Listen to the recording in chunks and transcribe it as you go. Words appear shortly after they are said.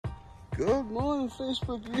Good morning,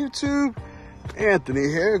 Facebook, YouTube. Anthony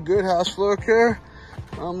here, Good House Floor Care.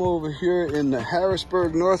 I'm over here in the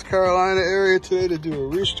Harrisburg, North Carolina area today to do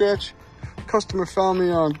a restretch. Customer found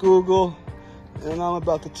me on Google, and I'm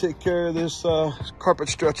about to take care of this carpet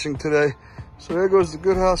stretching today. So there goes the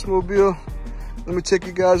Good House Mobile. Let me take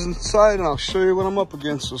you guys inside and I'll show you what I'm up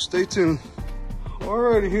against, so stay tuned.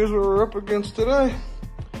 Alrighty, here's what we're up against today.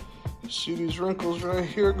 See these wrinkles right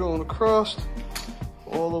here going across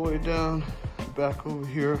all the way down back over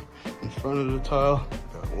here in front of the tile.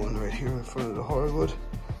 Got one right here in front of the hardwood,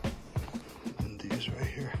 and these right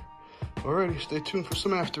here. Alrighty, stay tuned for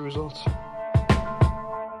some after results.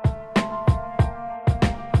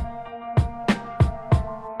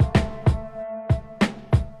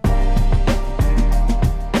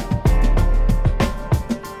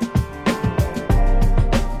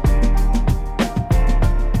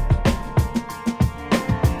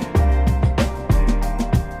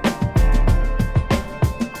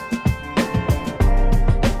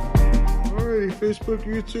 Facebook,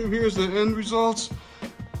 YouTube, here's the end results.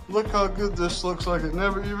 Look how good this looks like it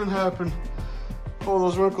never even happened. All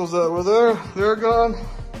those wrinkles that were there, they're gone.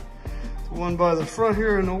 The one by the front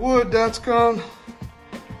here in the wood, that's gone.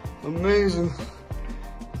 Amazing.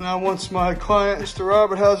 Now once my client, Mr.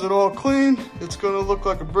 Robert, has it all clean, it's gonna look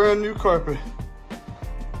like a brand new carpet.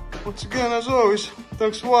 Once again, as always,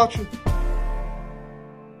 thanks for watching.